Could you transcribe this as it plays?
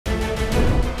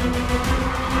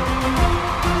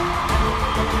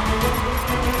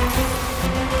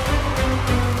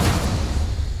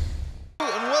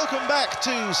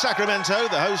to Sacramento,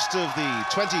 the host of the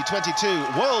 2022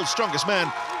 World's Strongest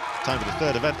Man. Time for the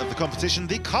third event of the competition,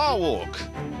 the car walk.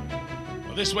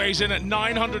 Well, this weighs in at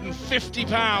 950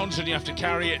 pounds and you have to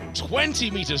carry it 20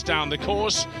 meters down the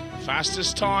course.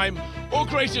 Fastest time or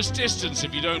greatest distance,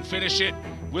 if you don't finish it,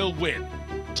 will win.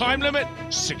 Time limit,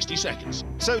 60 seconds.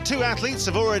 So two athletes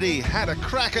have already had a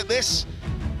crack at this.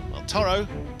 Well, Törrö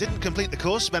didn't complete the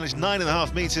course, managed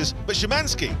 9.5 meters, but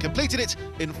Szymański completed it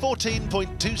in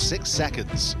 14.26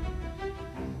 seconds.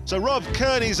 So Rob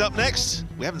Kearney's up next.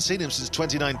 We haven't seen him since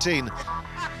 2019.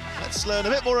 Let's learn a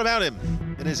bit more about him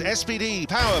in his SPD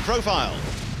Power Profile.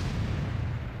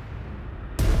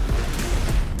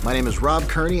 My name is Rob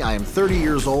Kearney. I am 30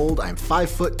 years old. I'm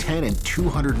 5'10" and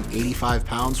 285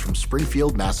 pounds from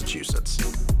Springfield,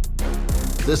 Massachusetts.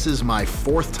 This is my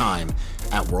 4th time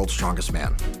at World's Strongest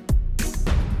Man.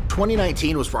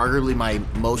 2019 was arguably my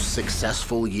most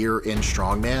successful year in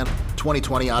strongman.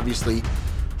 2020 obviously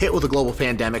hit with a global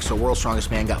pandemic, so World's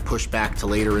Strongest Man got pushed back to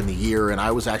later in the year, and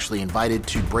I was actually invited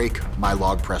to break my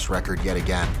log press record yet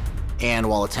again. And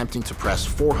while attempting to press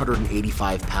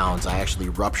 485 pounds, I actually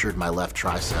ruptured my left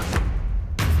tricep.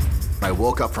 When I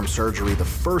woke up from surgery, the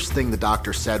first thing the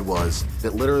doctor said was,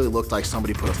 it literally looked like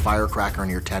somebody put a firecracker in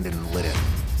your tendon and lit it.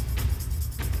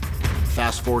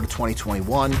 Fast forward to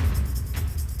 2021,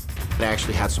 I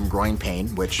actually had some groin pain,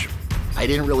 which I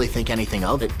didn't really think anything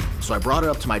of it. So I brought it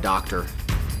up to my doctor.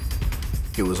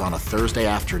 It was on a Thursday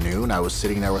afternoon. I was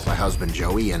sitting there with my husband,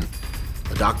 Joey, and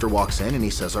the doctor walks in and he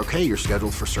says, okay, you're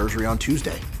scheduled for surgery on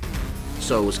Tuesday.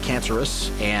 So it was cancerous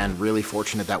and really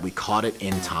fortunate that we caught it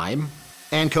in time.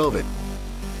 And COVID.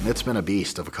 It's been a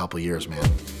beast of a couple years, man.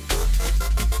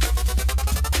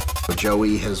 But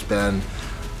Joey has been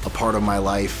a part of my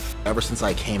life ever since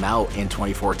I came out in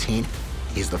 2014.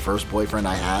 He's the first boyfriend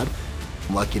I had.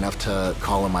 I'm lucky enough to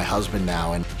call him my husband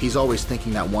now, and he's always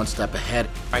thinking that one step ahead.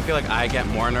 I feel like I get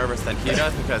more nervous than he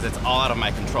does because it's all out of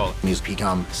my control. He's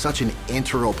become such an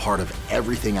integral part of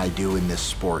everything I do in this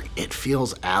sport. It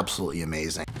feels absolutely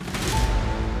amazing.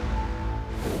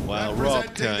 Well,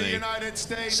 Rob Kearney,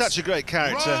 such a great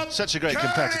character, such a great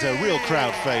competitor, real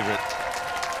crowd favourite.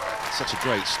 Such a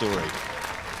great story.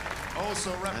 And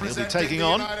he'll be taking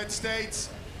on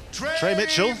Trey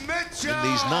Mitchell in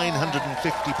these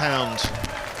 950-pound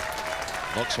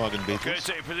Volkswagen Beetles. Okay,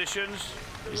 take your positions.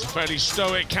 He's a fairly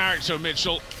stoic character,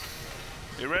 Mitchell.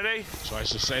 You ready? Tries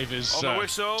to save his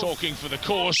talking for the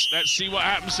course. Let's see what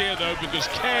happens here, though, because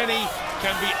Kearney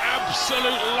can be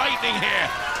absolute lightning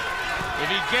here. If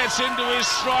he gets into his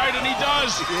stride, and he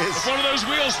does. If one of those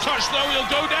wheels touch, though, he'll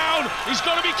go down. He's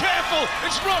got to be careful.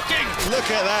 It's rocking.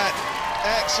 Look at that.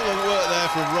 Excellent work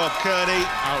there from Rob Kearney.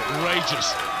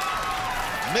 Outrageous.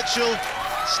 Mitchell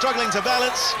struggling to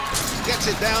balance. Gets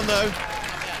it down, though.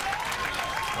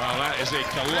 Well, that is a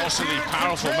colossally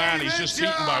powerful man. He's just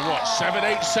beaten by, what,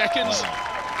 7-8 seconds?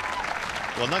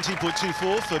 Well,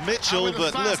 19.24 for Mitchell,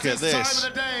 but look at this.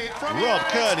 Rob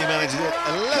Kearney manages it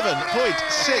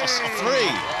 11.63.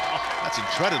 That's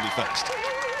incredibly fast.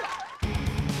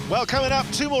 Well, coming up,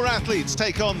 two more athletes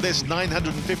take on this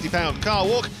 950-pound car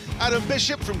walk. Adam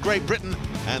Bishop from Great Britain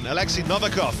and Oleksii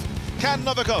Novikov. Can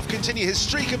Novikov continue his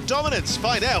streak of dominance?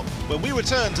 Find out when we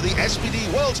return to the SPD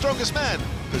World's Strongest Man,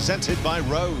 presented by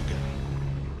Rogue.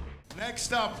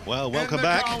 Next up, well, welcome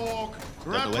back. Walk,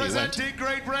 don't know where you went.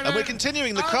 Great Britain, and we're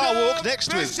continuing the car walk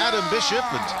next with Adam Bishop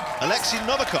and Oleksii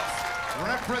Novikov.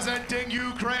 Representing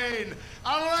Ukraine,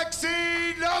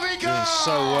 Oleksii Novikov. Doing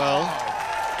so well.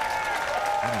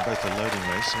 Running both the loading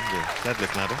race and the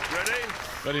deadlift ladder. Ready?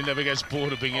 But he never gets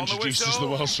bored of being introduced as the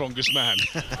world's strongest man.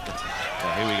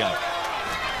 Well, here we go.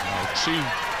 Two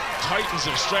titans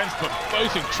of strength, but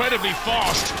both incredibly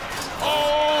fast.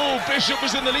 Oh, Bishop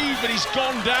was in the lead, but he's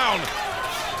gone down.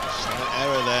 Slight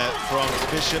error there from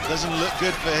Bishop. Doesn't look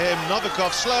good for him.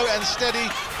 Novikov, slow and steady,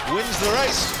 wins the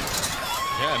race.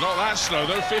 Yeah, not that slow,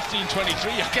 though.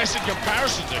 15.23. I guess in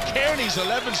comparison to Kearney's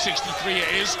 11.63 it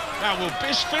is. Now, will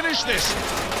Bish finish this?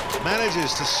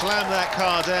 Manages to slam that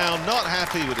car down. Not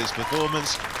happy with his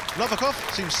performance. Novikov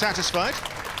seems satisfied.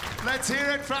 Let's hear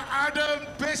it for Adam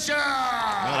Bishop.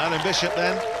 Well, Adam Bishop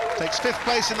then takes 5th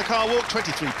place in the car walk,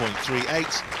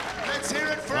 23.38. Let's hear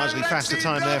it for Largely faster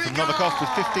time there from Novikov. Novikov with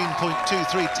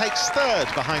 15.23. Takes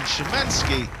 3rd behind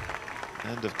Szymański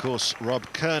and, of course, Rob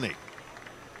Kearney.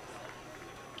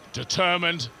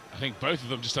 Determined. I think both of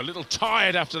them just a little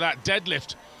tired after that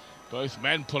deadlift. Both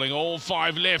men pulling all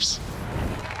 5 lifts.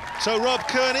 So Rob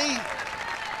Kearney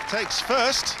takes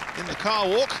 1st in the car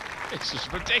walk. It's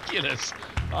just ridiculous.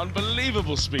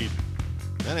 Unbelievable speed.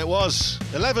 And it was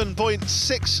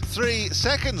 11.63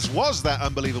 seconds was that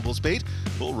unbelievable speed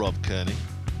for Rob Kearney.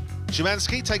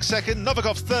 Szymański takes second,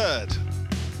 Novikov third.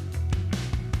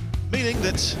 Meaning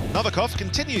that Novikov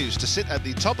continues to sit at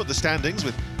the top of the standings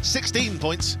with 16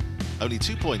 points. Only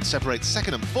 2 points separate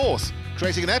second and fourth,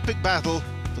 creating an epic battle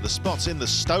for the spots in the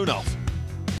stone-off.